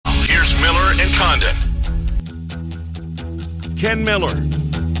Condon. Ken Miller.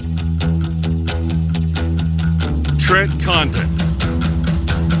 Trent Condon.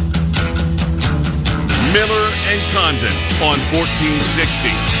 Miller and Condon on 1460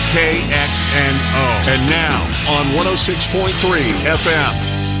 KXNO. And now on 106.3 FM.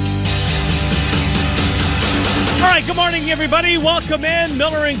 All right, good morning, everybody. Welcome in.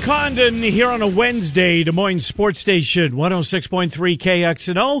 Miller and Condon here on a Wednesday, Des Moines Sports Station, 106.3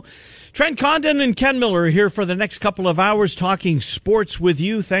 KXNO. Trent Condon and Ken Miller are here for the next couple of hours talking sports with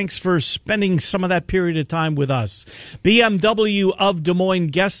you. Thanks for spending some of that period of time with us. BMW of Des Moines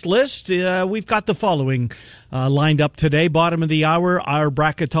guest list. We've got the following lined up today. Bottom of the hour, our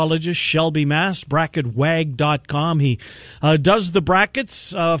bracketologist, Shelby Mass, bracketwag.com. He does the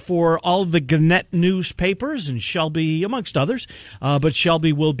brackets for all of the Gannett newspapers, and Shelby, amongst others. But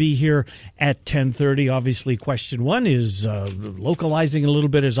Shelby will be here at 10:30. Obviously, question one is localizing a little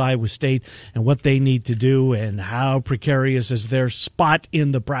bit as Iowa State and what they need to do and how precarious is their spot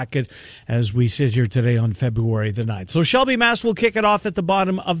in the bracket as we sit here today on February the 9th. So Shelby Mass will kick it off at the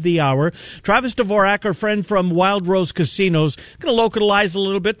bottom of the hour. Travis Dvorak, our friend from Wild Rose Casinos, going to localize a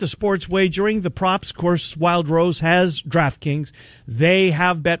little bit the sports wagering, the props. Of course, Wild Rose has DraftKings. They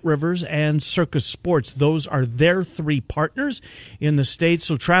have Bet Rivers and Circus Sports. Those are their three partners in the state.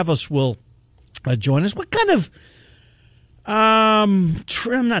 So Travis will join us. What kind of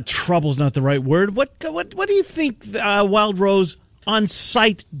not trouble's not the right word. What do you think Wild Rose on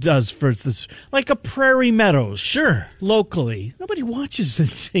site does for this, like a Prairie Meadows? Sure. Locally, nobody watches the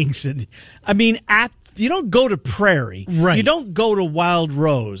things. You don't go to Prairie. Right. You don't go to Wild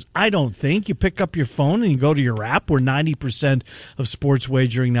Rose. I don't think. You pick up your phone and you go to your app where 90% of sports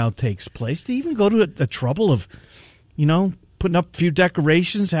wagering now takes place. Do you even go to the trouble of, putting up a few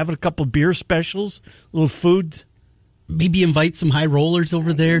decorations, having a couple of beer specials, a little food? Maybe invite some high rollers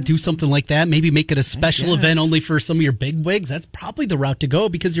over there, do something like that. Maybe make it a special event only for some of your big wigs. That's probably the route to go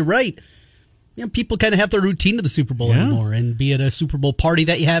because you're right. People kind of have their routine to the Super Bowl anymore, and be it a Super Bowl party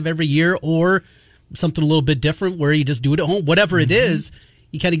that you have every year or something a little bit different where you just do it at home. Whatever it is,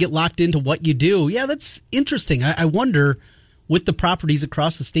 you kind of get locked into what you do. Yeah, that's interesting. I wonder with the properties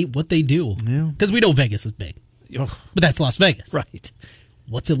across the state what they do. Because we know Vegas is big, but that's Las Vegas. Right.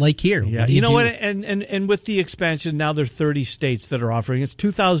 What's it like here? Yeah, you know what? And with the expansion, now there are 30 states that are offering. It's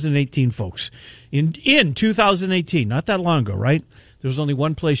 2018, folks. In 2018, not that long ago, right? There was only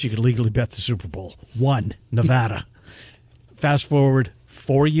one place you could legally bet the Super Bowl. One, Nevada. Fast forward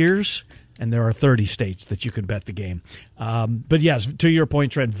 4 years, and there are 30 states that you can bet the game. But yes, to your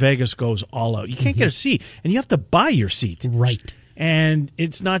point, Trent, Vegas goes all out. You can't get a seat, and you have to buy your seat. Right. And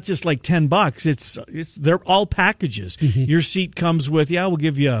it's not just like $10. They're all packages. Your seat comes with, we'll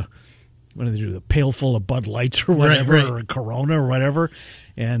give you, what do they do? A pail full of Bud Lights or whatever, or a Corona or whatever,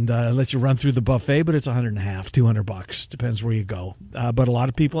 and let you run through the buffet. But it's $150, $200, depends where you go. But a lot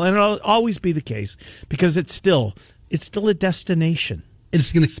of people, and it'll always be the case because it's still a destination.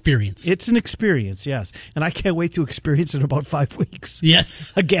 It's an experience. It's an experience, yes. And I can't wait to experience it in about 5 weeks.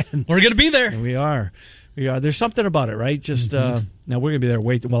 Yes, again, we're going to be there. And we are. There's something about it, right? Just now we're going to be there I'm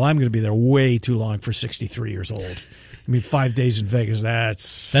going to be there way too long for 63 years old. 5 days in Vegas,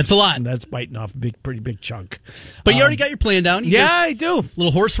 that's a lot. That's biting off a pretty big chunk. But you already got your plan down. I do.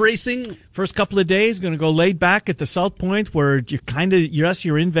 Little horse racing. First couple of days, going to go laid back at the South Point where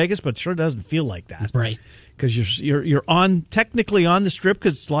you're in Vegas, but it sure doesn't feel like that. Right. Because you're technically on the Strip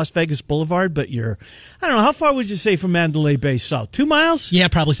because it's Las Vegas Boulevard, but I don't know, how far would you say from Mandalay Bay south? 2 miles? Yeah,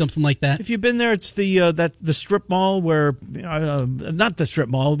 probably something like that. If you've been there, it's the strip mall where, not the strip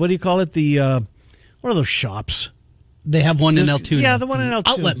mall, what do you call it? What are those shops? They have one in Altoona. Yeah, the one in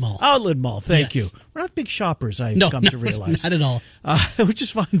Altoona. Outlet Mall. Outlet Mall, thank you. We're not big shoppers, I've come to realize. Not at all. Which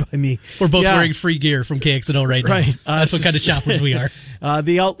is fine by me. We're both wearing free gear from KXNO right now. Right. That's what kind of shoppers we are.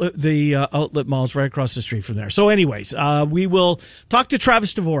 The outlet mall is right across the street from there. So anyways, we will talk to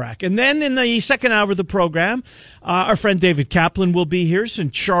Travis Dvorak. And then in the second hour of the program, our friend David Kaplan will be here.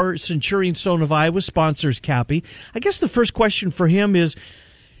 Centurion Stone of Iowa sponsors Cappy. I guess the first question for him is,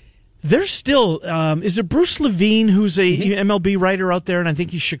 there's still, is it Bruce Levine, who's a MLB writer out there, and I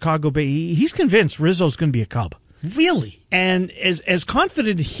think he's Chicago Bay. He's convinced Rizzo's going to be a Cub. Really? And as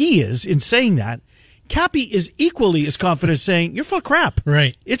confident he is in saying that, Cappy is equally as confident saying, you're full of crap.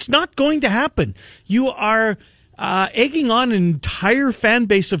 Right. It's not going to happen. You are egging on an entire fan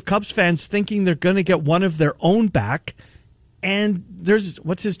base of Cubs fans thinking they're going to get one of their own back. And there's,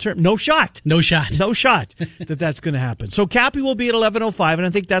 what's his term? No shot. No shot that's going to happen. So Cappy will be at 11:05, and I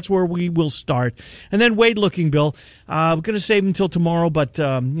think that's where we will start. And then Wade Looking Bill. We're going to save him until tomorrow, but,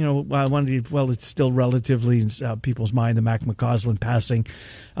 I wanted to, it's still relatively in people's mind, the Mac McCausland passing.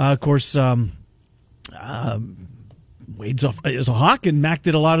 Of course, Wade's is a Hawk, and Mac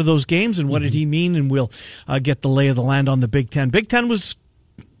did a lot of those games. And what did he mean? And we'll get the lay of the land on the Big Ten. Big Ten was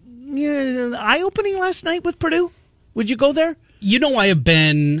eye-opening last night with Purdue. Would you go there? You know, I have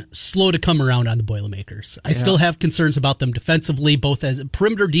been slow to come around on the Boilermakers. I still have concerns about them defensively, both as a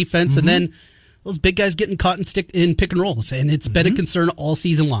perimeter defense and then those big guys getting caught in pick and rolls. And it's been a concern all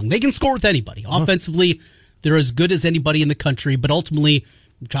season long. They can score with anybody. Offensively, they're as good as anybody in the country, but ultimately,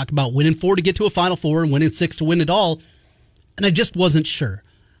 we talk about winning 4 to get to a Final Four and winning 6 to win it all. And I just wasn't sure.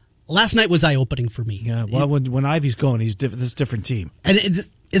 Last night was eye-opening for me. Yeah, well, when Ivy's going, this is a different team. And is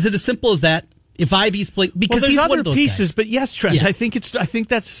it as simple as that? If Ivy's playing, because he's one of those pieces, guys. But yes, Trent, I think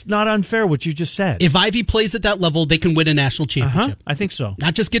that's not unfair what you just said. If Ivy plays at that level, they can win a national championship. I think so.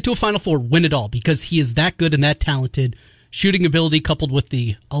 Not just get to a Final Four, win it all, because he is that good and that talented. Shooting ability coupled with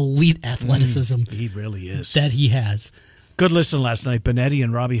the elite athleticism. He really is. That he has. Good listen last night. Benetti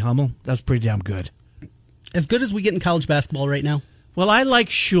and Robbie Hummel. That's pretty damn good. As good as we get in college basketball right now? Well, I like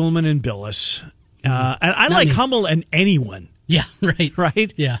Shulman and Billis. And I like Hummel and anyone. Yeah, right.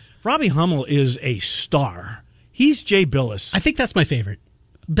 Right? Yeah. Robbie Hummel is a star. He's Jay Billis. I think that's my favorite.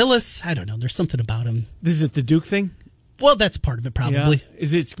 Billis, I don't know. There's something about him. Is it the Duke thing? Well, that's part of it, probably. Yeah.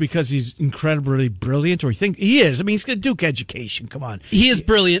 Is it because he's incredibly brilliant, or you think he is? I mean, he's got Duke education. Come on. He is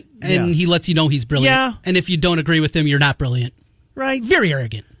brilliant, and he lets you know he's brilliant. Yeah. And if you don't agree with him, you're not brilliant. Right. Very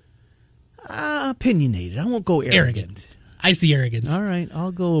arrogant. Opinionated. I won't go arrogant. I see arrogance. All right.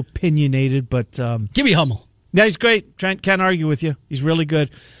 I'll go opinionated, but... give me Hummel. Yeah, he's great. Trent, can't argue with you. He's really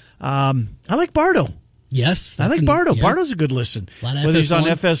good. I like Bardo. Yes. I like Bardo. Yeah. Bardo's a good listen. Whether he's on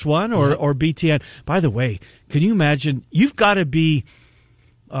FS1 or BTN. By the way, can you imagine? You've got to be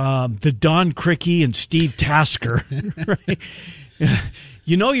the Don Criqui and Steve Tasker. Right?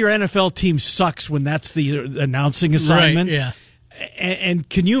 You know your NFL team sucks when that's the announcing assignment. Right, yeah. And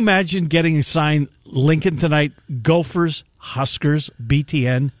can you imagine getting assigned Lincoln tonight, Gophers, Huskers,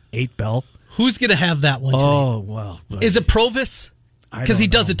 BTN, 8 Bell? Who's going to have that one tonight? Oh, well. Is it Provis? Because he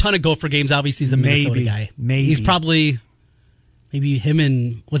does a ton of Gopher games. Obviously, he's a Minnesota guy. Maybe. He's probably, maybe him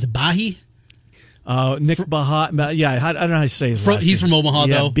and, was it Bahi? Nick Baha. Yeah, I don't know how to say his last name. He's from Omaha,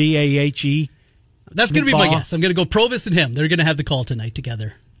 though. Bahe. That's going to be my guess. I'm going to go Provis and him. They're going to have the call tonight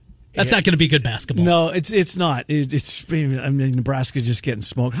together. That's not going to be good basketball. No, it's not. I mean, Nebraska's just getting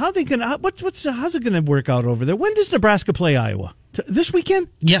smoked. How are they going to? How's it going to work out over there? When does Nebraska play Iowa? This weekend?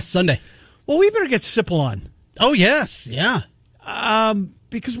 Yes, Sunday. Well, we better get Sipple on. Oh yes, yeah.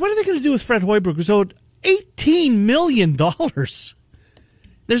 Because what are they going to do with Fred Hoiberg, who's owed $18 million?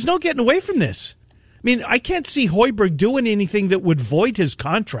 There's no getting away from this. I mean, I can't see Hoiberg doing anything that would void his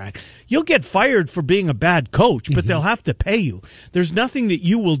contract. You'll get fired for being a bad coach, but they'll have to pay you. There's nothing that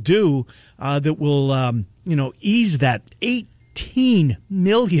you will do that will, ease that $18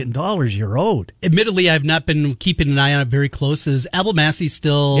 million you're owed. Admittedly, I've not been keeping an eye on it very close. Is Abelmassey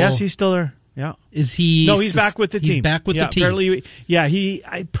still? Yes, he's still there. Yeah. Is he? No, he's back with the team. He's back with the team. Apparently,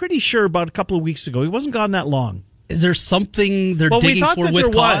 I'm pretty sure about a couple of weeks ago. He wasn't gone that long. Is there something they're digging for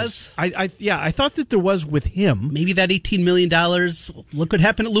with Cause? I thought that there was with him. Maybe that $18 million. Look what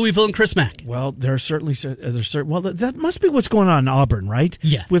happened at Louisville and Chris Mack. Well, there's certain. Well, that must be what's going on in Auburn, right?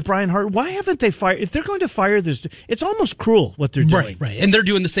 Yeah. With Brian Hart, why haven't they fired? If they're going to fire this, it's almost cruel what they're doing. Right. And they're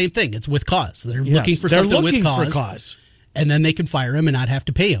doing the same thing. It's with Cause. They're looking for something with Cause. And then they can fire him and not have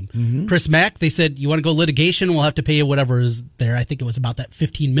to pay him. Mm-hmm. Chris Mack, they said, you want to go litigation? We'll have to pay you whatever is there. I think it was about that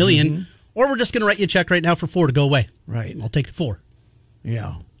 $15 million. Mm-hmm. Or we're just going to write you a check right now for $4 to go away. Right. I'll take the $4.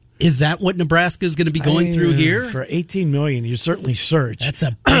 Yeah. Is that what Nebraska is going to be going through here? For $18 million, you certainly search. That's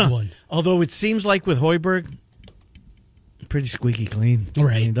a big one. Although it seems like with Hoiberg, pretty squeaky clean.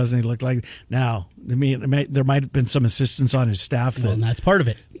 Right. I mean, doesn't he look like... Now, I mean, there might have been some assistance on his staff. And that's part of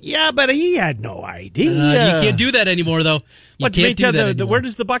it. Yeah, but he had no idea. You can't do that anymore, though. You can't do that anymore. Where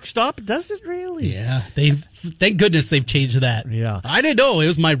does the buck stop? Does it really? Yeah. Thank goodness they've changed that. Yeah. I didn't know. It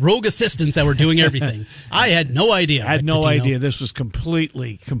was my rogue assistants that were doing everything. I had no idea. I had no idea. This was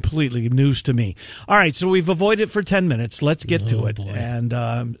completely news to me. All right, so we've avoided it for 10 minutes. Let's get to it. Boy. And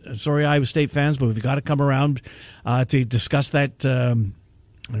sorry, Iowa State fans, but we've got to come around to discuss that.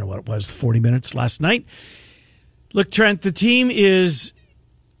 I don't know what it was, 40 minutes last night. Look, Trent, the team is...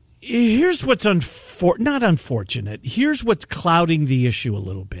 Here's what's not unfortunate. Here's what's clouding the issue a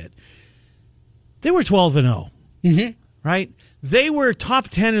little bit. They were 12-0, right? They were top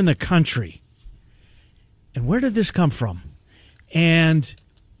 10 in the country. And where did this come from? And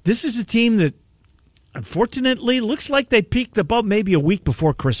this is a team that, unfortunately, looks like they peaked about maybe a week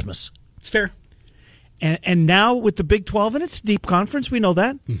before Christmas. It's fair. And now with the Big 12, and it's a deep conference, we know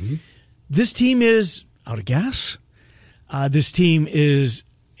that. Mm-hmm. This team is out of gas. This team is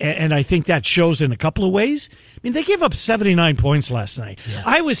And I think that shows in a couple of ways. I mean, they gave up 79 points last night. Yeah.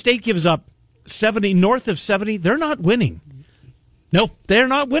 Iowa State gives up 70, north of 70. They're not winning. No, they're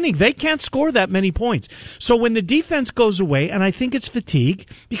not winning. They can't score that many points. So when the defense goes away, and I think it's fatigue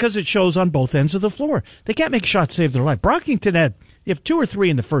because it shows on both ends of the floor. They can't make shots save their life. Brockington had, you have 2 or 3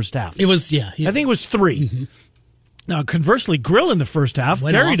 in the first half. It was, I think it was 3. Mm-hmm. Now, conversely, Grill in the first half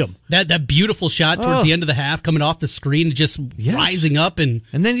carried him. That beautiful shot towards the end of the half, coming off the screen, just rising up, and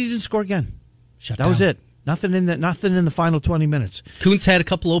then he didn't score again. That was it. Nothing in the final 20 minutes. Kuntz had a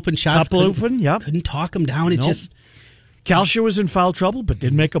couple open shots. Couldn't talk him down. It just. Kalsher was in foul trouble, but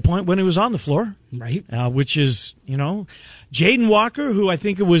didn't make a point when he was on the floor. Right. Which is, Jaden Walker, who I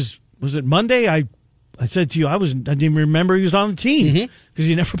think it was it Monday? I said to you, I didn't even remember he was on the team because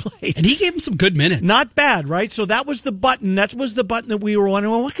he never played. And he gave him some good minutes. Not bad, right? So that was the button. That was the button that we were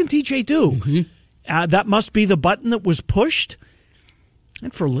wondering, well, what can TJ do? Mm-hmm. That must be the button that was pushed.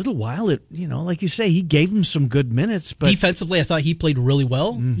 And for a little while, it, like you say, he gave him some good minutes. But defensively, I thought he played really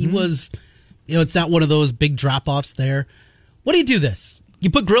well. Mm-hmm. He was... it's not one of those big drop-offs there. What do you do this? You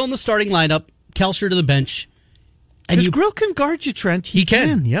put Grill in the starting lineup, Kalsher to the bench. Because Grill can guard you, Trent. He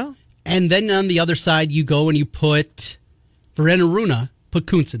can. Yeah. And then on the other side, you go and you put, for Enaruna, put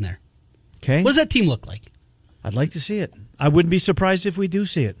Kuntz in there. Okay. What does that team look like? I'd like to see it. I wouldn't be surprised if we do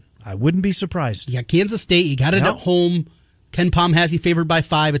see it. I wouldn't be surprised. You got Kansas State. You got it at home. Ken Pom has you favored by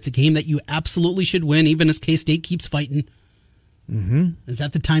 5. It's a game that you absolutely should win, even as K-State keeps fighting. Mm-hmm. Is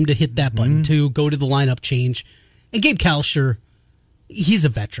that the time to hit that button, to go to the lineup change? And Gabe Kalsher, he's a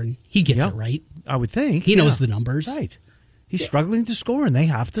veteran. He gets it right. I would think. He knows the numbers. Right. He's struggling to score, and they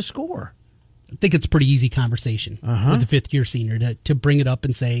have to score. I think it's a pretty easy conversation with the fifth-year senior to bring it up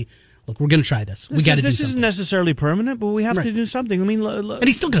and say, look, we're going to try this. We got to do something. This isn't necessarily permanent, but we have to do something. I mean, and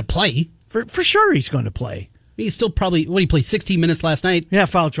he's still going to play. For sure he's going to play. He's still probably, he played 16 minutes last night? Yeah,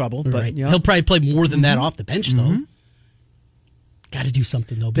 foul trouble. But right. He'll probably play more than that off the bench, though. Got to do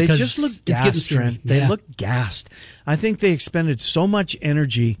something, though, because they just look gassed, Trent. They look gassed. I think they expended so much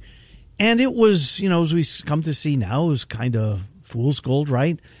energy, and it was, as we come to see now, it was kind of fool's gold,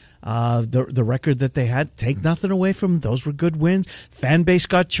 right? The record that they had, take nothing away from them. Those were good wins. Fan base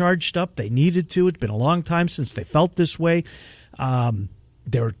got charged up. They needed to. It's been a long time since they felt this way.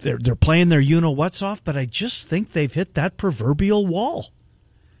 They're playing their what's off, but I just think they've hit that proverbial wall.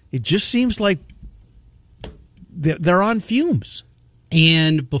 It just seems like they're on fumes.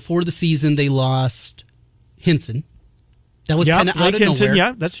 And before the season, they lost Hinson. That was kind of out of nowhere.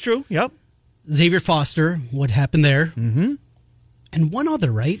 Yeah, that's true. Yep. Xavier Foster, what happened there? Mm-hmm. And one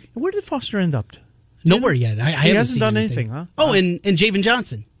other, right? Where did Foster end up? Nowhere yet. I he hasn't done anything, huh? Oh, and Javen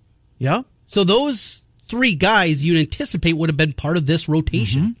Johnson. Yeah. So those 3 guys you'd anticipate would have been part of this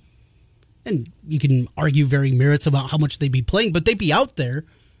rotation. Mm-hmm. And you can argue varying merits about how much they'd be playing, but they'd be out there.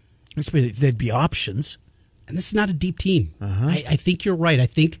 They'd be options. And this is not a deep team. I think you're right. I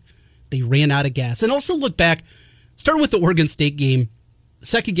think they ran out of gas. And also look back, starting with the Oregon State game,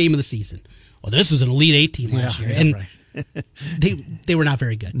 second game of the season. Well, this was an Elite 8 team last year. And right. they were not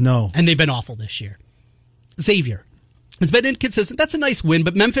very good. No. And they've been awful this year. Xavier has been inconsistent. That's a nice win,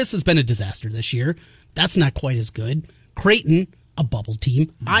 but Memphis has been a disaster this year. That's not quite as good. Creighton, a bubble team.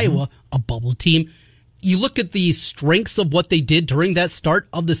 Mm-hmm. Iowa, a bubble team. You look at the strengths of what they did during that start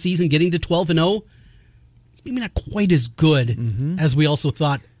of the season, getting to 12-0. It's maybe not quite as good as we also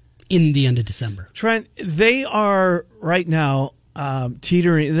thought in the end of December. Trent, they are right now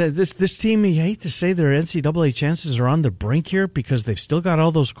teetering. This team, you hate to say their NCAA chances are on the brink here because they've still got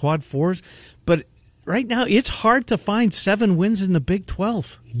all those quad 4s. But right now, it's hard to find 7 wins in the Big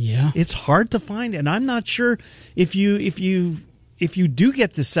 12. Yeah. It's hard to find, and I'm not sure if you do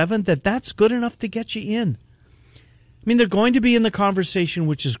get to 7, that's good enough to get you in. I mean, they're going to be in the conversation,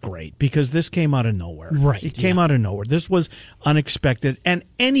 which is great, because this came out of nowhere. Right. It came out of nowhere. This was unexpected. And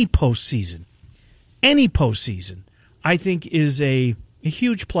any postseason, I think is a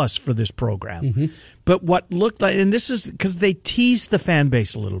huge plus for this program. Mm-hmm. But what looked like, and this is because they teased the fan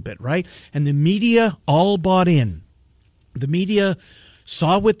base a little bit, right? And the media all bought in. The media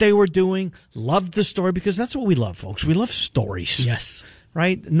saw what they were doing, loved the story, because that's what we love, folks. We love stories. Yes.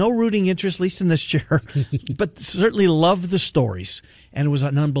 Right? No rooting interest, at least in this chair, but certainly love the stories. And it was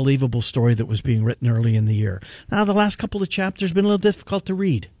an unbelievable story that was being written early in the year. Now, the last couple of chapters have been a little difficult to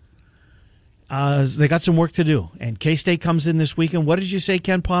read. They got some work to do. And K-State comes in this weekend. What did you say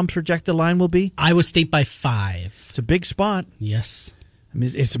Ken Palm's projected line will be? Iowa State by 5. It's a big spot. Yes.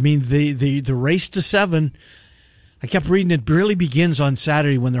 The race to 7. I kept reading it really begins on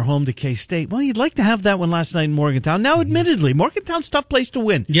Saturday when they're home to K-State. Well, you'd like to have that one last night in Morgantown. Now, admittedly, Morgantown's a tough place to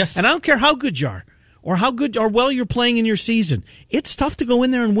win. Yes. And I don't care how good you are. or how good or well you're playing in your season. It's tough to go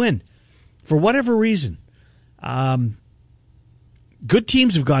in there and win for whatever reason. Good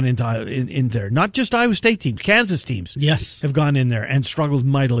teams have gone in there, not just Iowa State teams. Kansas teams, yes, have gone in there and struggled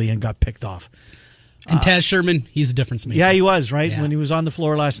mightily and got picked off. And Taz Sherman, he's a difference maker. Yeah, he was, right? Yeah. When he was on the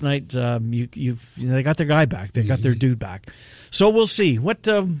floor last night, they got their guy back. They got their dude back. So we'll see. What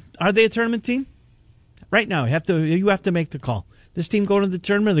are they a tournament team? Right now, you have to make the call. This team going to the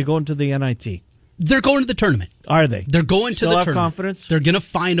tournament, or they going to the NIT? They're going to the tournament. Are they? They're going Still to the have tournament. Confidence? They're going to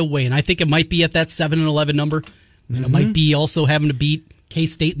find a way, and I think it might be at that 7-11 number. And it might be also having to beat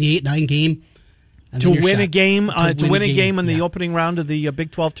K-State in the 8-9 game. To win a game in the opening round of the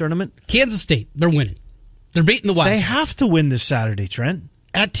Big 12 tournament? Kansas State, they're winning. They're beating the Wildcats. They have to win this Saturday, Trent.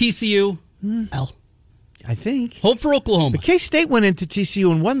 At TCU, L. I think. Hope for Oklahoma. But K-State went into TCU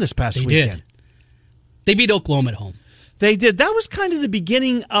and won this past weekend. Did. They beat Oklahoma at home. They did. That was kind of the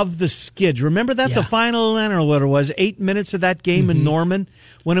beginning of the skid. Remember that? Yeah. The final, I don't know what it was, 8 minutes of that game in Norman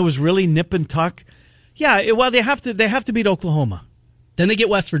when it was really nip and tuck. Yeah, well, they have to beat Oklahoma. Then they get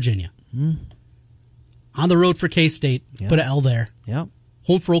West Virginia. On the road for K-State. Yeah. Put an L there. Yep.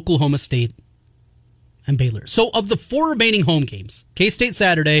 Home for Oklahoma State and Baylor. So of the 4 remaining home games, K-State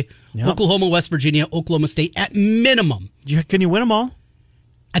Saturday, Yep. Oklahoma, West Virginia, Oklahoma State, at minimum. Can you win them all?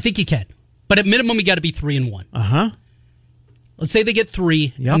 I think you can. But at minimum, you got to be 3-1. Uh-huh. Let's say they get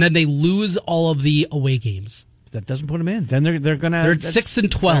 3, Yep. and then they lose all of the away games. That doesn't put them in. Then they're going to... They're at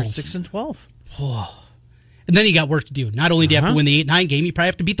 6-12. 6-12. And then you got work to do. Not only do you have to win the 8-9 game, you probably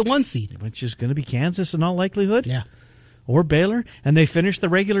have to beat the 1 seed. Which is going to be Kansas in all likelihood. Yeah. Or Baylor. And they finish the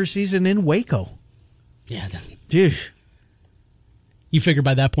regular season in Waco. Yeah. Jeez. You figure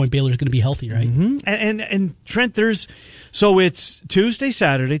by that point Baylor's going to be healthy, right? Mm-hmm. And Trent, so it's Tuesday,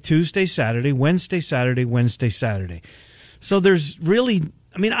 Saturday, Wednesday, Saturday. So there's really,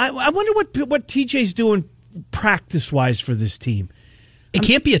 I mean, I wonder what TJ's doing practice-wise for this team. It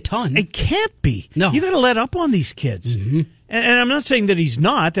can't be a ton. It can't be. No. You got to let up on these kids. Mm-hmm. And I'm not saying that he's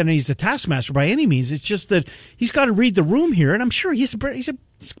not, and he's a taskmaster by any means. It's just that he's got to read the room here, and I'm sure he's a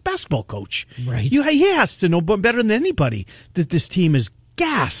basketball coach. Right. He has to know better than anybody that this team is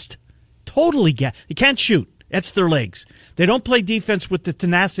gassed. Totally gassed. They can't shoot. That's their legs. They don't play defense with the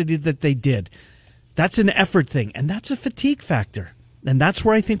tenacity that they did. That's an effort thing, and that's a fatigue factor. And that's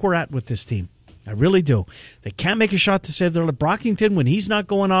where I think we're at with this team. I really do. They can't make a shot to save their life. Brockington, when he's not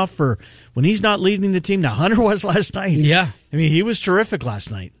going off when he's not leading the team. Now, Hunter was last night. Yeah. I mean, he was terrific last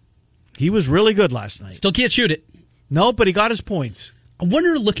night. He was really good last night. Still can't shoot it. No, but he got his points. I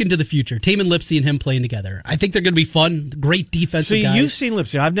wonder to look into the future. Taman Lipsy and him playing together. I think they're going to be fun. Great defensive guys. So you've seen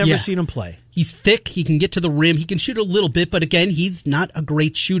Lipsy. I've never seen him play. He's thick. He can get to the rim. He can shoot a little bit, but again, he's not a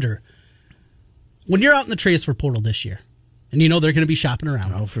great shooter. When you're out in the transfer portal this year, and you know they're going to be shopping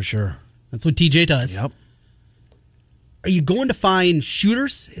around. Oh, for sure. That's what TJ does. Yep. Are you going to find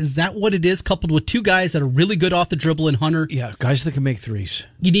shooters? Is that what it is, coupled with 2 guys that are really good off the dribble in Hunter? Yeah, guys that can make threes.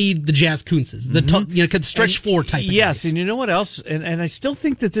 You need the Jazz Kuntzes, the stretch 4 type of guys. Yes, and you know what else? And I still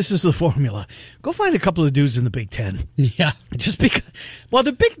think that this is the formula. Go find a couple of dudes in the Big Ten. Yeah. Just because, well,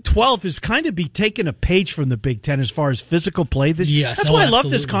 the Big 12 is kind of taking a page from the Big Ten as far as physical play. Yes. That's why I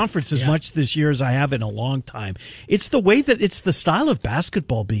love this conference as much this year as I have in a long time. It's the way that it's the style of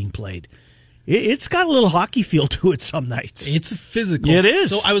basketball being played. It's got a little hockey feel to it some nights. It's physical. It is.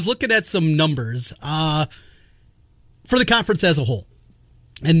 So I was looking at some numbers for the conference as a whole.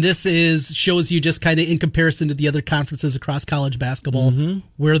 And this shows you just kind of in comparison to the other conferences across college basketball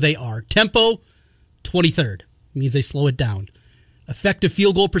where they are. Tempo, 23rd. Means they slow it down. Effective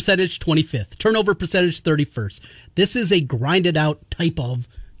field goal percentage, 25th. Turnover percentage, 31st. This is a grinded out type of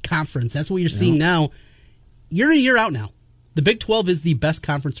conference. That's what you're seeing now. Year in, year out now. The Big 12 is the best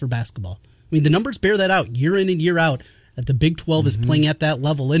conference for basketball. I mean, the numbers bear that out year in and year out that the Big 12 is playing at that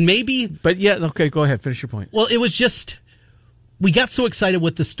level. And maybe... But yeah, okay, go ahead. Finish your point. Well, it was just... We got so excited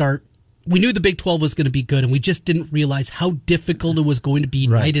with the start. We knew the Big 12 was going to be good, and we just didn't realize how difficult it was going to be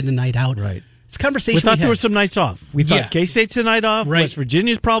night in and night out. Right. It's a conversation we thought there were some nights off. We thought K-State's a night off. Right. West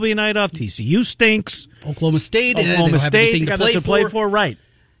Virginia's probably a night off. TCU stinks. Oklahoma State. Oklahoma State got nothing to play for. Right.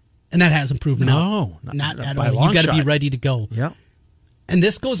 And that hasn't proven out. Not at by all. You got to be ready to go. Yep. And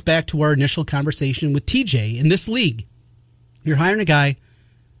this goes back to our initial conversation with TJ. In this league, you're hiring a guy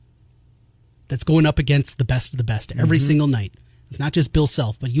that's going up against the best of the best every single night. It's not just Bill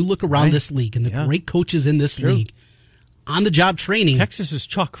Self, but you look around this league and the great coaches in this league. On-the-job training. Texas is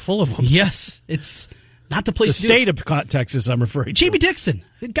chock full of them. Yes. It's not the place the to state of Texas, I'm referring to. Jamie Dixon.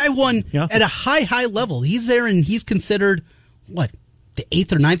 The guy won at a high level. He's there and he's considered, what, the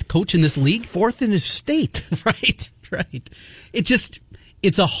 8th or 9th coach in this league? 4th in his state. Right. It just,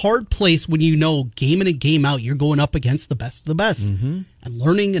 it's a hard place when you know game in and game out you're going up against the best of the best. And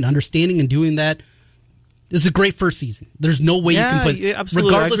learning and understanding and doing that. This is a great first season. There's no way you can put,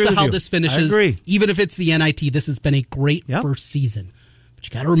 regardless of how this finishes, even if it's the NIT, this has been a great first season. But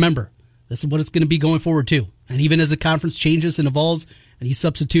you got to remember, this is what it's going to be going forward too. And even as the conference changes and evolves, and you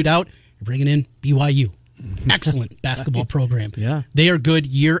substitute out, you're bringing in BYU. Excellent basketball program. Yeah. They are good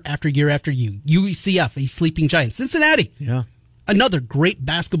year after year after year. UCF, a sleeping giant. Cincinnati. Yeah. Another great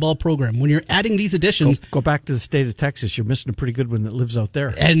basketball program. When you're adding these additions... Go back to the state of Texas. You're missing a pretty good one that lives out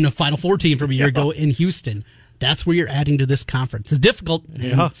there. And a Final Four team from a year ago in Houston. That's where you're adding to this conference. It's difficult.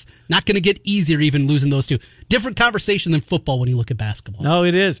 Yeah. It's not going to get easier even losing those two. Different conversation than football when you look at basketball. No,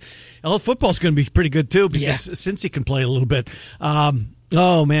 it is. Well, football's going to be pretty good, too, because Cincy can play a little bit.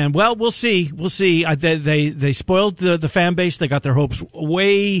 Oh, man. Well, we'll see. We'll see. They spoiled the fan base. They got their hopes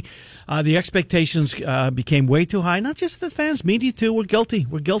way. The expectations became way too high. Not just the fans, media too. We're guilty.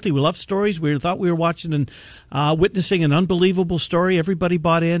 We love stories. We thought we were watching and witnessing an unbelievable story. Everybody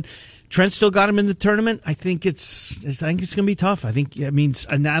bought in. Trent still got him in the tournament. I think it's going to be tough.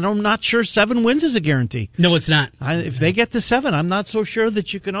 And I'm not sure 7 wins is a guarantee. No, it's not. If they get to 7, I'm not so sure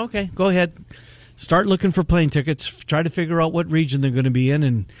that you can. Okay, go ahead. Start looking for plane tickets. Try to figure out what region they're going to be in.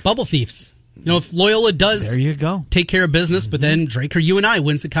 And bubble thieves. If Loyola does there you go. Take care of business, but then Draker UNI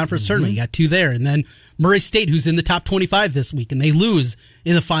wins the conference tournament. You got 2 there. And then Murray State, who's in the top 25 this week, and they lose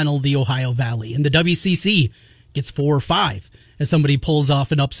in the final of the Ohio Valley. And the WCC gets 4 or 5 as somebody pulls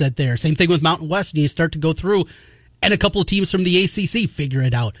off an upset there. Same thing with Mountain West, and you start to go through, and a couple of teams from the ACC figure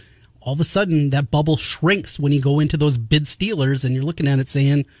it out. All of a sudden, that bubble shrinks when you go into those bid stealers, and you're looking at it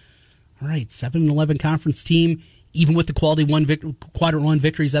saying, all right, 7-11 conference team, even with the quality quadrant 1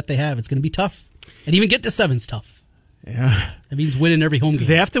 victories that they have, it's going to be tough. And even get to 7's tough. Yeah, that means winning every home game.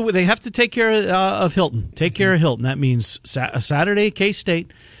 They have to take care of Hilton. Take care of Hilton. That means Saturday,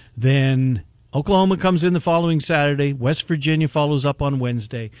 K-State. Then Oklahoma comes in the following Saturday. West Virginia follows up on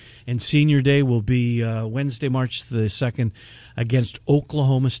Wednesday. And Senior Day will be Wednesday, March the 2nd against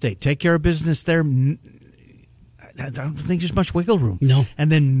Oklahoma State. Take care of business there. I don't think there's much wiggle room. No.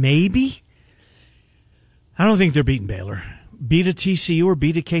 And then maybe, I don't think they're beating Baylor. Beat a TCU or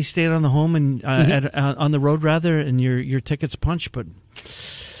beat a K-State on the home and on the road rather, and your tickets punch. But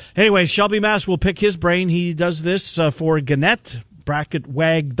anyway, Shelby Mass will pick his brain. He does this for Gannett.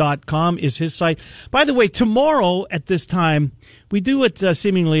 BracketWag.com is his site. By the way, tomorrow at this time, we do it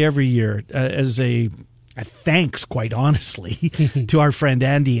seemingly every year as a thanks, quite honestly, to our friend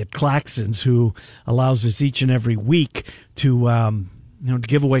Andy at Claxons, who allows us each and every week to to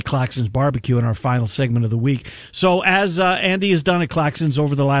give away Claxons Barbecue in our final segment of the week. So as Andy has done at Claxons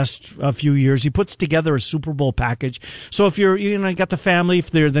over the last few years, he puts together a Super Bowl package. So if you got the family,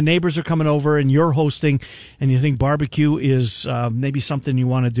 if the neighbors are coming over and you're hosting and you think barbecue is maybe something you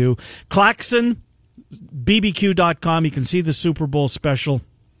want to do, ClaxonBBQ.com, you can see the Super Bowl special.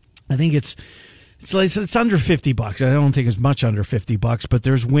 I think it's under $50. I don't think it's much under $50, but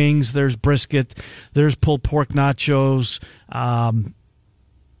there's wings, there's brisket, there's pulled pork nachos.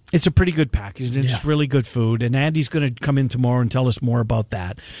 It's a pretty good package. It's really good food, and Andy's going to come in tomorrow and tell us more about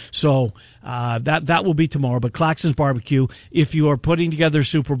that. So that will be tomorrow. But Claxons Barbecue, if you are putting together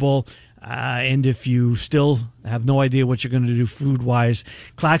Super Bowl, and if you still have no idea what you're going to do food-wise,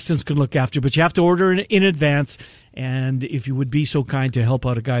 Claxons can look after you, but you have to order in advance. And if you would be so kind to help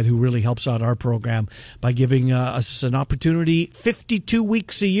out a guy who really helps out our program by giving us an opportunity 52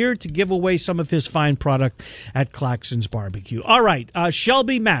 weeks a year to give away some of his fine product at Claxons Barbecue. All right,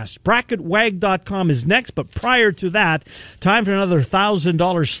 Shelby Mass, BracketWag.com is next, but prior to that, time for another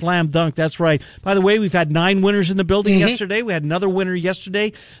 $1,000 slam dunk. That's right. By the way, we've had 9 winners in the building yesterday. We had another winner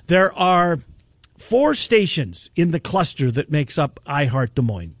yesterday. There are 4 stations in the cluster that makes up iHeart Des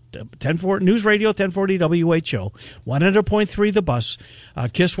Moines. 1040 News Radio 1040 WHO, 100.3 The Bus,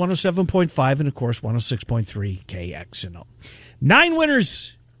 KISS 107.5, and of course 106.3 KXNO. 9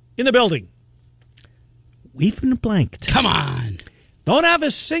 winners in the building. We've been blanked. Come on. Don't have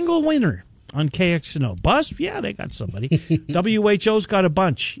a single winner on KXNO. Bus, yeah, they got somebody. WHO's got a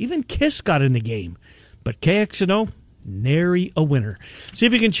bunch. Even KISS got in the game. But KXNO, nary a winner. See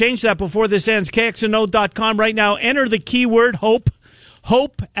if you can change that before this ends. KXNO.com right now. Enter the keyword HOPE.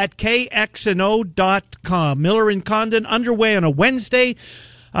 Hope at KXNO.com. Miller and Condon underway on a Wednesday.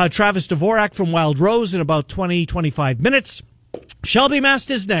 Travis Dvorak from Wild Rose in about 20-25 minutes. Shelby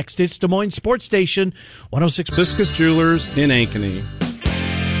Mast is next. It's Des Moines Sports Station 106. Fiscus Jewelers in Ankeny.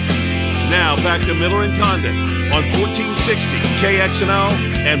 Now back to Miller and Condon on 1460 KXNO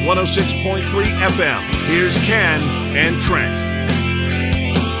and 106.3 FM. Here's Ken and Trent.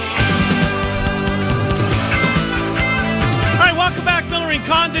 Welcome back, Miller and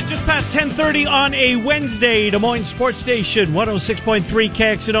and Condon, just past 10:30 on a Wednesday. Des Moines Sports Station, 106.3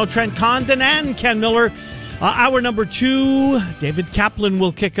 KXNO. Trent Condon and Ken Miller. Hour number 2, David Kaplan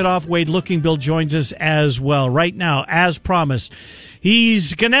will kick it off. Wade Lookingbill joins us as well. Right now, as promised,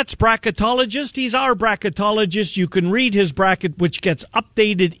 he's Gannett's bracketologist. He's our bracketologist. You can read his bracket, which gets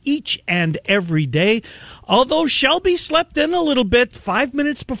updated each and every day. Although Shelby slept in a little bit 5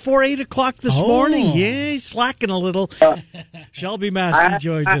 minutes before 8 o'clock this morning. Yeah, he's slacking a little. Shelby Massey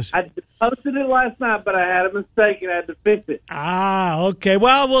joins us. I posted it last night, but I had a mistake and I had to fix it. Okay.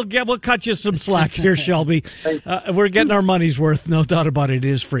 Well, we'll cut you some slack here, Shelby. We're getting our money's worth, no doubt about it. It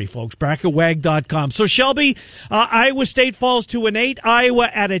is free, folks. BracketWag.com. So, Shelby, Iowa State falls to an 8. Iowa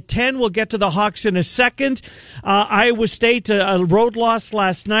at a 10. We'll get to the Hawks in a second. Iowa State, a road loss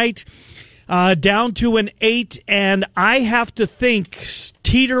last night. Down to an 8, and I have to think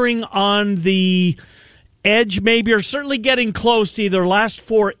teetering on the edge maybe, or certainly getting close to either last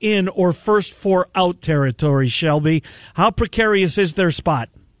 4 in or first 4 out territory, Shelby. How precarious is their spot?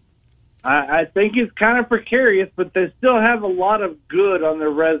 I think it's kind of precarious, but they still have a lot of good on their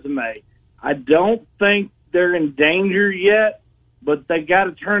resume. I don't think they're in danger yet, but they got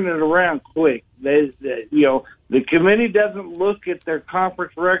to turn it around quick. The committee doesn't look at their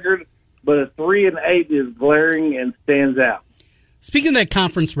conference record, but a 3-8 is glaring and stands out. Speaking of that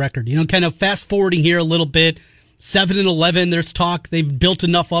conference record, kind of fast forwarding here a little bit, 7-11, there's talk they've built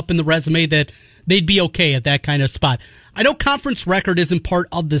enough up in the resume that they'd be okay at that kind of spot. I know conference record isn't part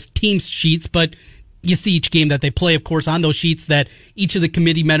of this team's sheets, but you see each game that they play, of course, on those sheets that each of the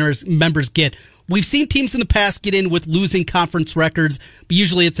committee members get. We've seen teams in the past get in with losing conference records, but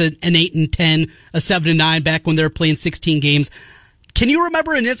usually it's an 8-10, a 7-9 back when they were playing 16 games. Can you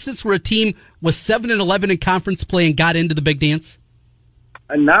remember an instance where a team was 7-11 in conference play and got into the big dance?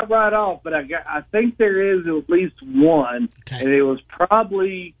 Not right off, but I think there is at least one, and it was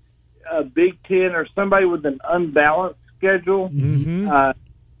probably a Big Ten or somebody with an unbalanced schedule. Mm-hmm.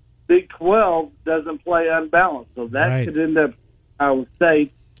 Big 12 doesn't play unbalanced, so that could end up Iowa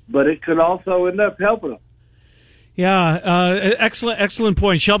State, but it could also end up helping them. Yeah, excellent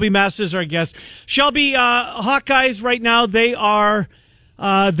point. Shelby Mass is our guest. Shelby, Hawkeyes right now,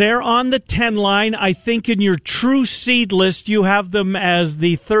 they're on the 10 line. I think in your true seed list, you have them as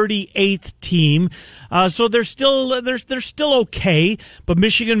the 38th team. So they're still okay. But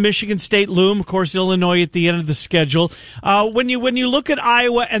Michigan State loom, of course, Illinois at the end of the schedule. When you look at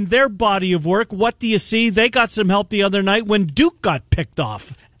Iowa and their body of work, what do you see? They got some help the other night when Duke got picked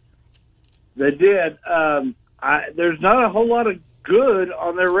off. They did. There's not a whole lot of good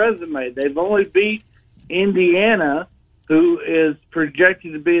on their resume. They've only beat Indiana, who is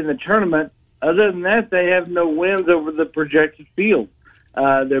projected to be in the tournament. Other than that, they have no wins over the projected field.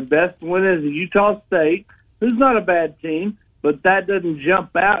 Their best win is Utah State, who's not a bad team, but that doesn't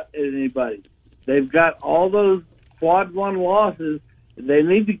jump out at anybody. They've got all those quad 1 losses. They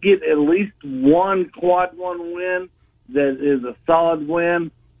need to get at least one quad 1 win that is a solid win.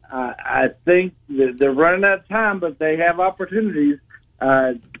 I think that they're running out of time, but they have opportunities.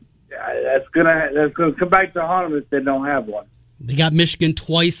 That's gonna come back to haunt them if they don't have one. They got Michigan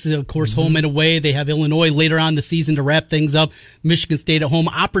twice, of course, home and away. They have Illinois later on the season to wrap things up. Michigan State at home.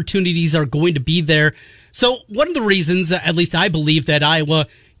 Opportunities are going to be there. So one of the reasons, at least I believe, that Iowa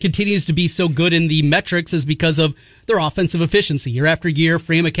continues to be so good in the metrics is because of their offensive efficiency. Year after year,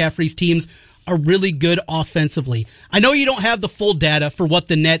 Fran McCaffrey's teams are really good offensively. I know you don't have the full data for what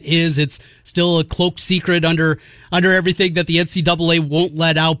the net is. It's still a cloaked secret under everything that the NCAA won't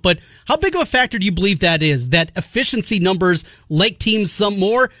let out. But how big of a factor do you believe that is? That efficiency numbers like teams some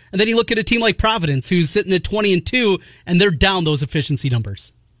more, and then you look at a team like Providence, who's sitting at 20-2, and they're down those efficiency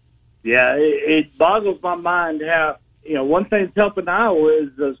numbers. Yeah, it boggles my mind how, one thing that's helping Iowa is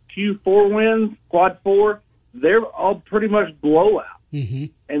those Q4 wins, quad 4, they're all pretty much blowouts. Mm-hmm.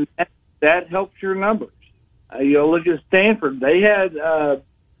 And that helps your numbers. Look at Stanford.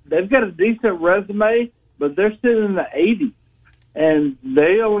 They've got a decent resume, but they're sitting in the 80s, and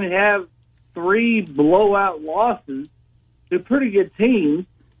they only have 3 blowout losses to pretty good teams.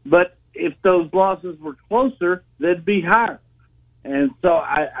 But if those losses were closer, they'd be higher. And so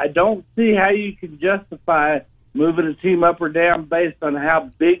I don't see how you can justify moving a team up or down based on how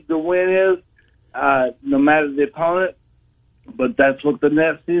big the win is, no matter the opponent. But that's what the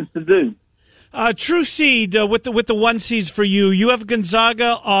net seems to do. True seed with the 1 seeds for you. You have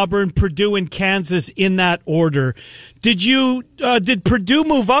Gonzaga, Auburn, Purdue, and Kansas in that order. Did Purdue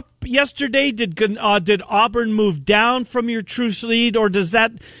move up yesterday? Did Auburn move down from your true seed, or does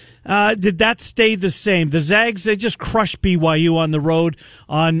that Did that stay the same? The Zags, they just crushed BYU on the road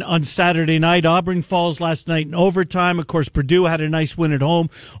on Saturday night. Auburn falls last night in overtime. Of course, Purdue had a nice win at home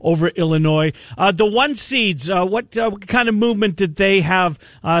over Illinois. The one seeds, what kind of movement did they have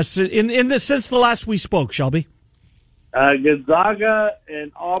since the last we spoke, Shelby? Gonzaga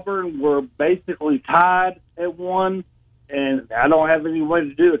and Auburn were basically tied at 1, and I don't have any way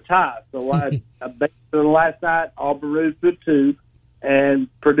to do a tie. So I based it on last night, Auburn moved to 2. And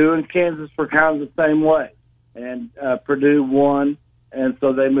Purdue and Kansas were kind of the same way. And Purdue won, and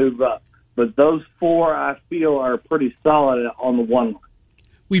so they move up. But those 4, I feel, are pretty solid on the 1 line.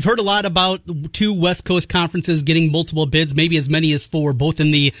 We've heard a lot about 2 West Coast conferences getting multiple bids, maybe as many as 4, both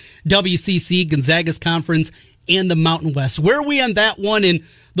in the WCC, Gonzaga's conference, and the Mountain West. Where are we on that one? And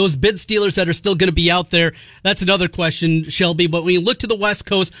those bid stealers that are still going to be out there, that's another question, Shelby. But when you look to the West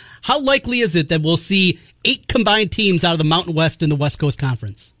Coast, how likely is it that we'll see 8 combined teams out of the Mountain West in the West Coast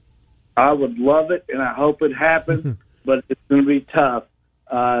Conference? I would love it, and I hope it happens, but it's going to be tough.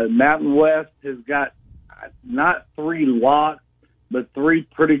 Mountain West has got not 3 locks, but 3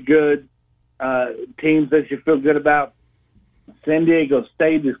 pretty good teams that you feel good about. San Diego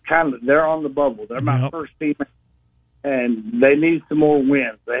State is they're on the bubble. They're my first team, and they need some more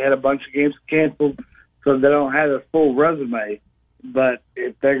wins. They had a bunch of games canceled, so they don't have a full resume. But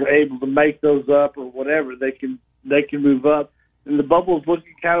if they're able to make those up or whatever, they can move up. And the bubble's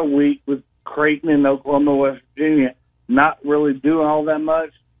looking kind of weak with Creighton and Oklahoma, West Virginia not really doing all that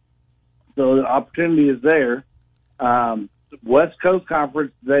much. So the opportunity is there. West Coast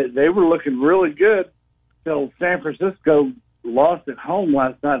Conference, they were looking really good until San Francisco lost at home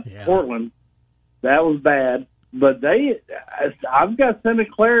last night to Portland. That was bad. But I've got Santa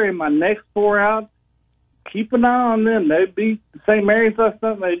Clara in my next 4 out. Keep an eye on them. They beat St. Mary's last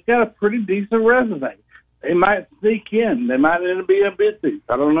night. They've got a pretty decent resume. They might sneak in. They might end up being a bit deep.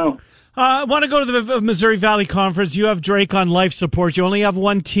 I don't know. I want to go to the Missouri Valley Conference. You have Drake on life support. You only have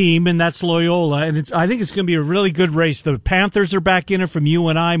one team, and that's Loyola. And I think it's going to be a really good race. The Panthers are back in it from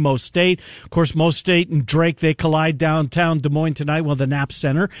UNI, Mo State. Of course, Mo State and Drake, they collide downtown Des Moines tonight. Well, the Knapp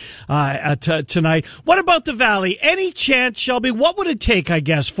Center tonight. What about the Valley? Any chance, Shelby? What would it take, I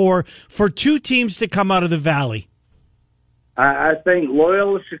guess, for 2 teams to come out of the Valley? I think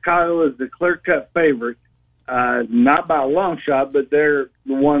Loyola Chicago is the clear-cut favorite. Not by a long shot, but they're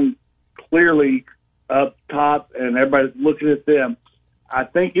the one clearly up top, and everybody's looking at them. I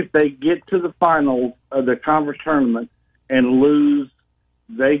think if they get to the finals of the conference tournament and lose,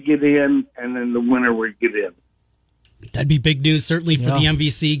 they get in, and then the winner would get in. That'd be big news, certainly for the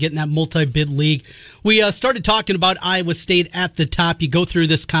MVC, getting that multi-bid league. We started talking about Iowa State at the top. You go through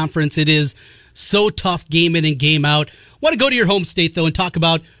this conference, it is so tough game in and game out. Want to go to your home state, though, and talk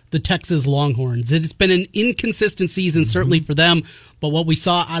about the Texas Longhorns. It's been an inconsistent season, certainly for them, but what we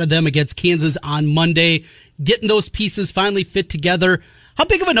saw out of them against Kansas on Monday, getting those pieces finally fit together. How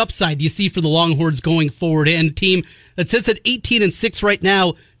big of an upside do you see for the Longhorns going forward? And a team that sits at 18-6 right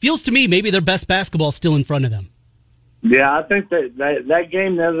now, feels to me maybe their best basketball still in front of them. Yeah, I think that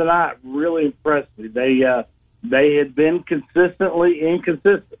game the other night really impressed me. They had been consistently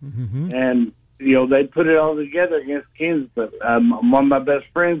inconsistent, and they put it all together against Kansas. One of my best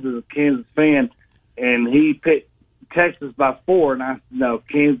friends is a Kansas fan, and he picked Texas by 4, and I said, no,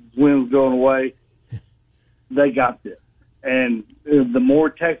 Kansas wins going away. They got this. And the more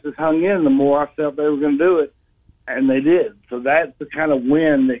Texas hung in, the more I felt they were going to do it, and they did. So that's the kind of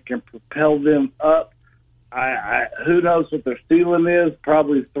win that can propel them up. Who knows what their ceiling is,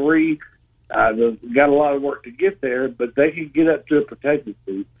 probably 3. They've got a lot of work to get there, but they could get up to a protected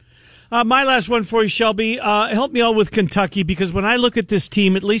seat. My last one for you, Shelby. Help me out with Kentucky, because when I look at this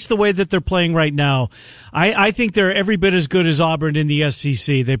team, at least the way that they're playing right now, I think they're every bit as good as Auburn in the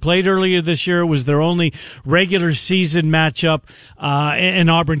SEC. They played earlier this year. It was their only regular season matchup, and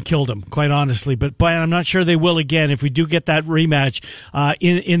Auburn killed them, quite honestly. But I'm not sure they will again if we do get that rematch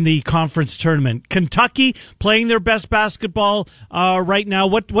in the conference tournament. Kentucky playing their best basketball right now.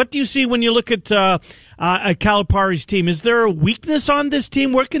 What do you see when you look at Calipari's team? Is there a weakness on this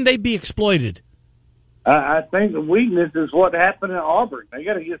team? Where can they be exploited? I think the weakness is what happened at Auburn. They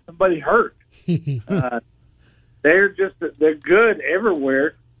got to get somebody hurt. They're good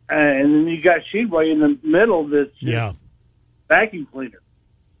everywhere, and then you got Sheway in the middle that's just vacuum cleaner.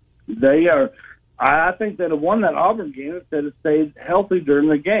 They are. I think they'd have won that Auburn game if they'd have stayed healthy during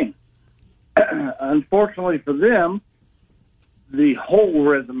the game. Unfortunately for them, the whole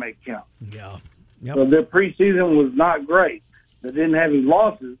resume counts. Yeah. Yep. So their preseason was not great. They didn't have any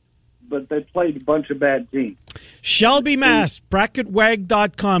losses, but they played a bunch of bad teams. Shelby Mass,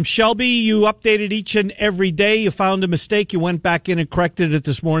 bracketwag.com. Shelby, you updated each and every day. You found a mistake. You went back in and corrected it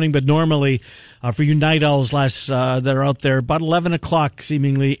this morning. But normally, for you night owls that are out there, about 11 o'clock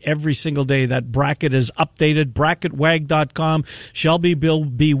seemingly every single day, that bracket is updated. Bracketwag.com. Shelby will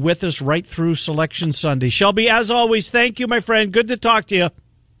be with us right through Selection Sunday. Shelby, as always, thank you, my friend. Good to talk to you.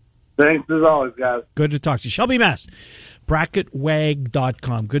 Thanks as always, guys. Good to talk to you. Shelby Mass.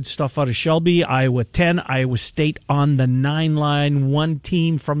 Bracketwag.com. Good stuff out of Shelby. Iowa 10, Iowa State on the 9 line. One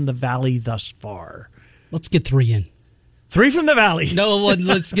team from the Valley thus far. Let's get 3 in. 3 from the Valley. No,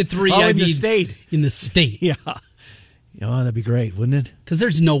 let's get 3. In the state. In the state. Yeah. Oh, that'd be great, wouldn't it? Because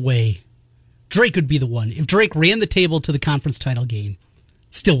there's no way Drake would be the one. If Drake ran the table to the conference title game,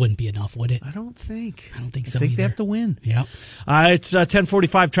 still wouldn't be enough, would it? I don't think so I think either. they have to win. Yeah. It's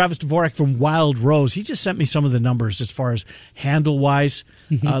 10:45. Travis Dvorak from Wild Rose. He just sent me some of the numbers as far as handle-wise,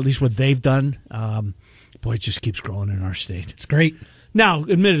 at least what they've done. Boy, it just keeps growing in our state. It's great. Now,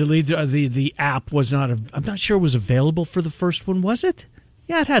 admittedly, the app was not. I'm not sure it was available for the first one. Was it?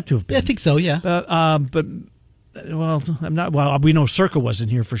 Yeah, it had to have been. Yeah, I think so. Yeah. But well, I'm not. Well, we know Circa wasn't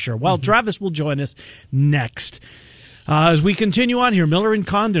here for sure. Well, Travis will join us next. As we continue on here, Miller and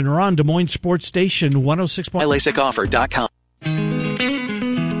Condon are on Des Moines Sports Station 106. LASIKoffer.com.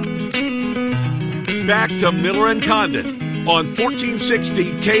 Back to Miller and Condon on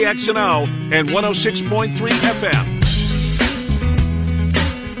 1460 KXNO and 106.3 FM.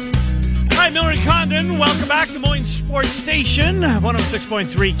 Hi, Miller and Condon. Welcome back to Des Moines Sports Station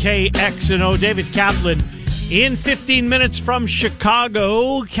 106.3 KXNO. David Kaplan in 15 minutes from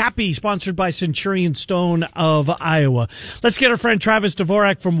Chicago. Cappy, sponsored by Centurion Stone of Iowa. Let's get our friend Travis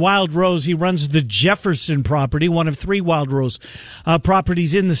Dvorak from Wild Rose. He runs the Jefferson property, one of 3 Wild Rose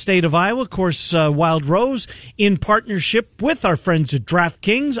properties in the state of Iowa. Of course, Wild Rose in partnership with our friends at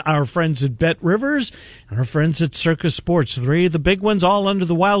DraftKings, our friends at Bet Rivers, and our friends at Circus Sports. 3 of the big ones, all under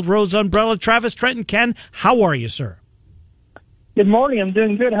the Wild Rose umbrella. Travis, Trenton, Ken, how are you, sir? Good morning. I'm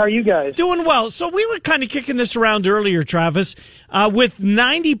doing good. How are you guys? Doing well. So we were kind of kicking this around earlier, Travis, with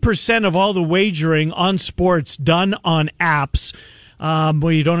 90% of all the wagering on sports done on apps,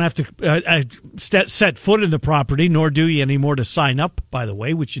 where you don't have to set foot in the property, nor do you anymore to sign up, by the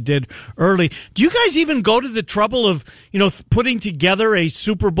way, which you did early. Do you guys even go to the trouble of, putting together a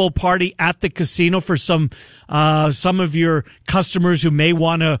Super Bowl party at the casino for some of your customers who may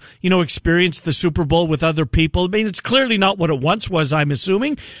want to, experience the Super Bowl with other people? I mean, it's clearly not what it once was, I'm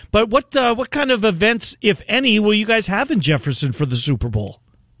assuming. But what kind of events, if any, will you guys have in Jefferson for the Super Bowl?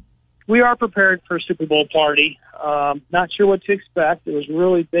 We are prepared for a Super Bowl party. Not sure what to expect. It was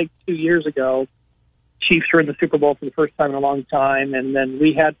really big 2 years ago. Chiefs were in the Super Bowl for the first time in a long time, and then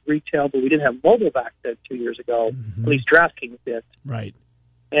we had retail, but we didn't have mobile back then 2 years ago. At least DraftKings did. Right.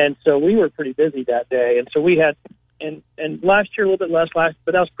 And so we were pretty busy that day. And so we had, and last year a little bit less, but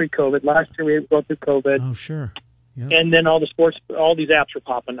that was pre-COVID. Last year we were going through COVID. Oh, sure. Yep. And then all these apps were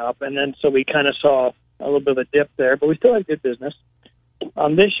popping up, and then so we kind of saw a little bit of a dip there, but we still had good business.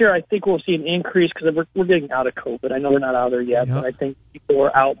 This year, I think we'll see an increase because we're getting out of COVID. I know we're not out of there yet, but I think people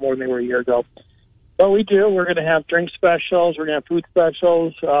are out more than they were a year ago. But we do. We're going to have drink specials. We're going to have food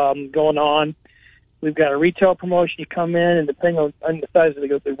specials going on. We've got a retail promotion. You come in, and depending on the size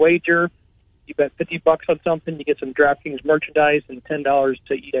of the wager, you bet $50 on something, you get some DraftKings merchandise and $10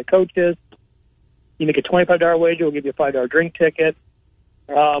 to eat at Coach's. You make a $25 wager, we'll give you a $5 drink ticket.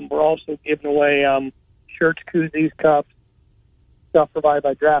 We're also giving away shirts, koozies, cups, stuff provided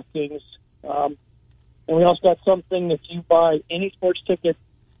by DraftKings. And we also got something, if you buy any sports ticket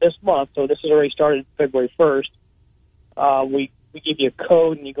this month, so this has already started February 1st, we give you a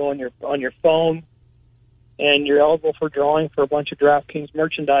code, and you go on your phone, and you're eligible for drawing for a bunch of DraftKings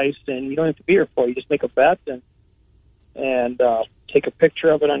merchandise, and you don't have to be here for it. You just make a bet and take a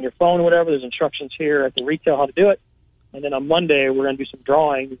picture of it on your phone or whatever. There's instructions here at the retail how to do it. And then on Monday, we're going to do some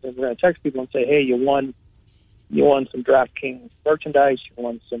drawings, and we're going to text people and say, hey, you won some DraftKings merchandise, you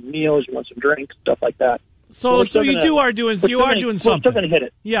won some meals, you won some drinks, stuff like that. So you are doing something. We're still going to hit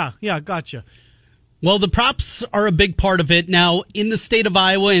it. Yeah, gotcha. Well, the props are a big part of it. Now, in the state of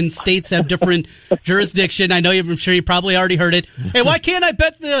Iowa, and states have different jurisdiction. I'm sure you probably already heard it. Hey, why can't I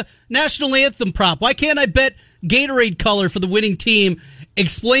bet the national anthem prop? Why can't I bet Gatorade color for the winning team?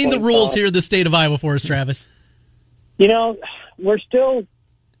 Explain the rules here in the state of Iowa for us, Travis. We're still,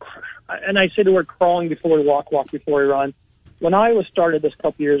 and I say the word crawling before we walk before we run. When Iowa started this a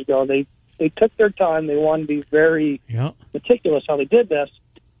couple years ago, they took their time. They wanted to be very meticulous how they did this.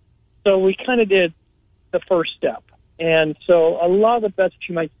 So we kind of did the first step. And so a lot of the bets that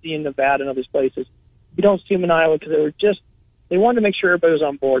you might see in Nevada and other places, you don't see them in Iowa because they wanted to make sure everybody was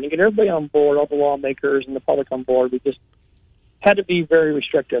on board and get everybody on board, all the lawmakers and the public on board. We just had to be very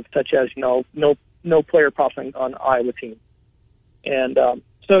restrictive, such as, no player profiting on Iowa team. And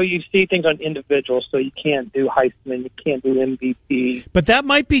so you see things on individuals, so you can't do Heisman, you can't do MVP. But that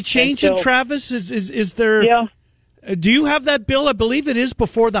might be changing, Travis. Is there? Yeah. Do you have that bill? I believe it is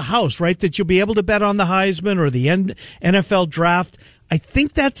before the House, right? That you'll be able to bet on the Heisman or the NFL draft. I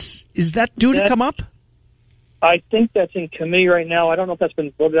think is that due to come up? I think that's in committee right now. I don't know if that's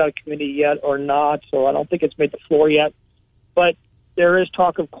been voted out of committee yet or not, so I don't think it's made the floor yet. But there is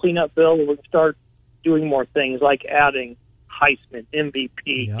talk of cleanup bill where we can start doing more things like adding Heisman,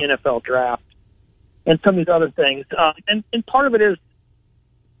 MVP, NFL draft, and some of these other things. And part of it is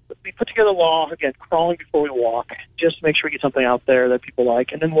we put together a law, again, crawling before we walk, just to make sure we get something out there that people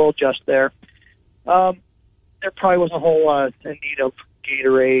like, and then we'll adjust there. There probably wasn't a whole lot in need of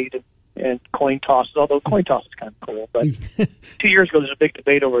Gatorade and coin tosses, although coin toss is kind of cool. But 2 years ago, there's a big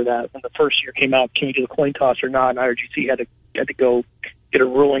debate over that. When the first year came out, can we do the coin toss or not? And IRGC had to go get a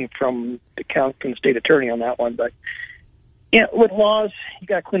ruling from the state attorney on that one. But yeah, with laws, you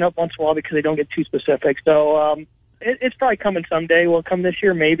got to clean up once in a while because they don't get too specific. So it's probably coming someday. Will it come this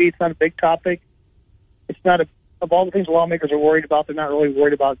year? Maybe. It's not a big topic. It's not of all the things lawmakers are worried about, they're not really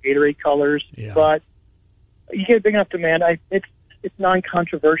worried about Gatorade colors. Yeah. But you get a big enough demand. It's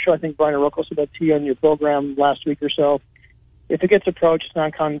non-controversial. I think Brian O'Rourke said that to you on your program last week or so. If it gets approached, it's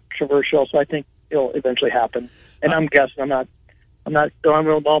non-controversial, so I think it'll eventually happen. And I'm guessing. I'm not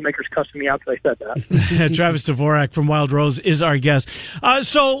real lawmakers cussing me out because I said that. Travis Dvorak from Wild Rose is our guest.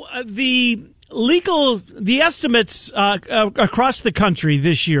 So the estimates across the country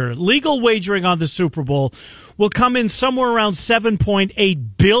this year, legal wagering on the Super Bowl will come in somewhere around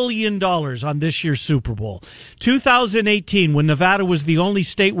 $7.8 billion on this year's Super Bowl. 2018, when Nevada was the only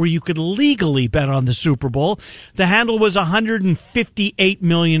state where you could legally bet on the Super Bowl, the handle was $158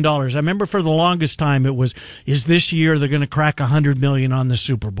 million. I remember for the longest time it was, is this year they're going to crack $100 million on the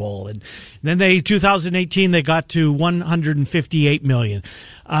Super Bowl? And then 2018, they got to $158 million.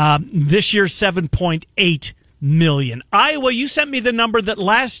 This year, $7.8 million. Iowa, you sent me the number that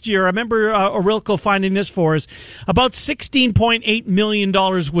last year, I remember Orilko finding this for us, about $16.8 million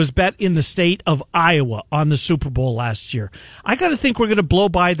was bet in the state of Iowa on the Super Bowl last year. I got to think we're going to blow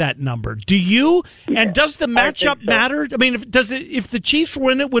by that number. Do you? And does the matchup matter? I mean, if the Chiefs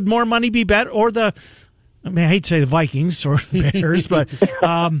win it, would more money be bet? Or I hate to say the Vikings or the Bears, but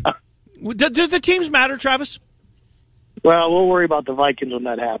do the teams matter, Travis? Well, we'll worry about the Vikings when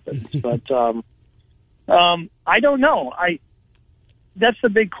that happens. But I don't know. That's the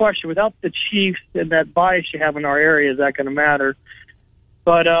big question. Without the Chiefs and that bias you have in our area, is that going to matter?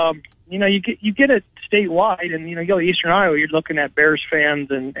 But you get it statewide, and you go to Eastern Iowa, you're looking at Bears fans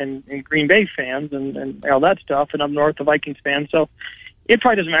and Green Bay fans and all that stuff, and up north the Vikings fans. So it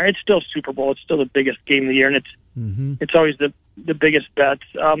probably doesn't matter. It's still Super Bowl. It's still the biggest game of the year, and it's always the biggest bets.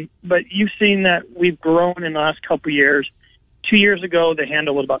 But you've seen that we've grown in the last couple of years. 2 years ago, the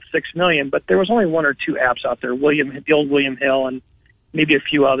handle was about $6 million, but there was only one or two apps out there, the old William Hill and maybe a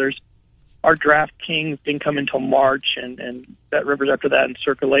few others. Our DraftKings didn't come until March, and Bet Rivers after that, and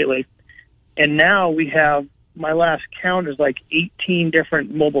Circa lately. And now we have, my last count is like 18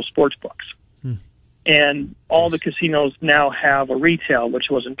 different mobile sports books. And all the casinos now have a retail,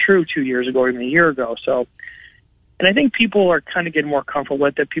 which wasn't true 2 years ago or even a year ago. So, and I think people are kind of getting more comfortable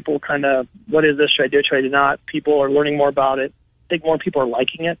with it. People kind of, what is this? Should I do it? Should I do not? People are learning more about it. I think more people are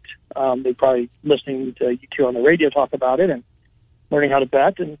liking it. They're probably listening to you two on the radio talk about it and learning how to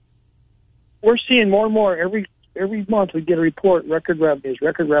bet. And we're seeing more and more every month. We get a report, record revenues.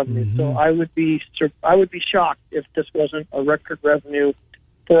 So I would be shocked if this wasn't a record revenue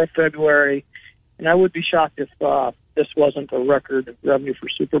for February, and I would be shocked if this wasn't a record revenue for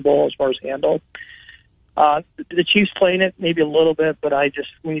Super Bowl as far as handle. The Chiefs playing it maybe a little bit, but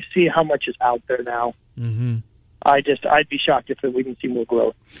when you see how much is out there now, I'd be shocked if we didn't see more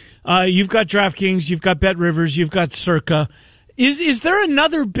growth. You've got DraftKings, you've got Bet Rivers, you've got Circa. Is there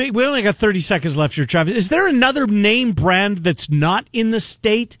another big? We only got 30 seconds left here, Travis. Is there another name brand that's not in the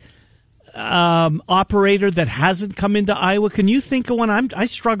state operator that hasn't come into Iowa? Can you think of one? I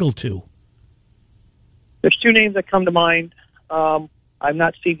struggle to. There's two names that come to mind. I've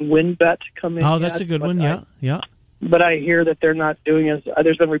not seen WinBet come in. Oh, that's a good one. Yeah. But I hear that they're not doing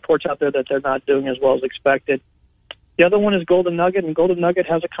there's been reports out there that they're not doing as well as expected. The other one is Golden Nugget, and Golden Nugget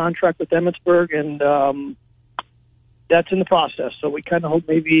has a contract with Emmitsburg, and that's in the process. So we kind of hope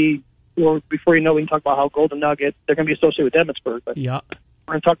maybe, or before you know, we can talk about how Golden Nugget, they're going to be associated with Emmitsburg. But we're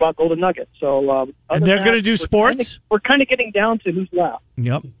going to talk about Golden Nugget. So, and they're going to do sports? We're kind of getting down to who's left.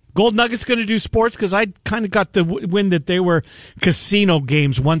 Yep. Gold Nuggets going to do sports? Because I kind of got the wind that they were casino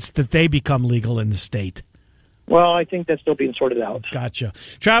games once that they become legal in the state. Well, I think that's still being sorted out. Gotcha.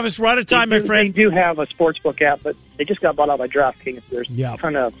 Travis, we're out of time, my friend. They do have a sportsbook app, but they just got bought out by DraftKings.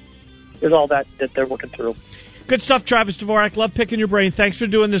 There's all that they're working through. Good stuff, Travis Dvorak. Love picking your brain. Thanks for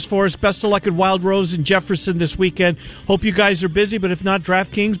doing this for us. Best of luck at Wild Rose and Jefferson this weekend. Hope you guys are busy, but if not,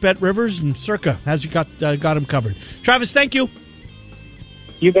 DraftKings, Bet Rivers, and Circa has you got them covered. Travis, thank you.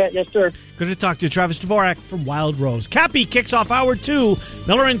 You bet. Yes, sir. Good to talk to you, Travis Dvorak from Wild Rose. Cappy kicks off hour 2.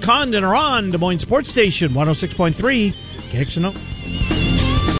 Miller and Condon are on Des Moines Sports Station, 106.3 KXNO.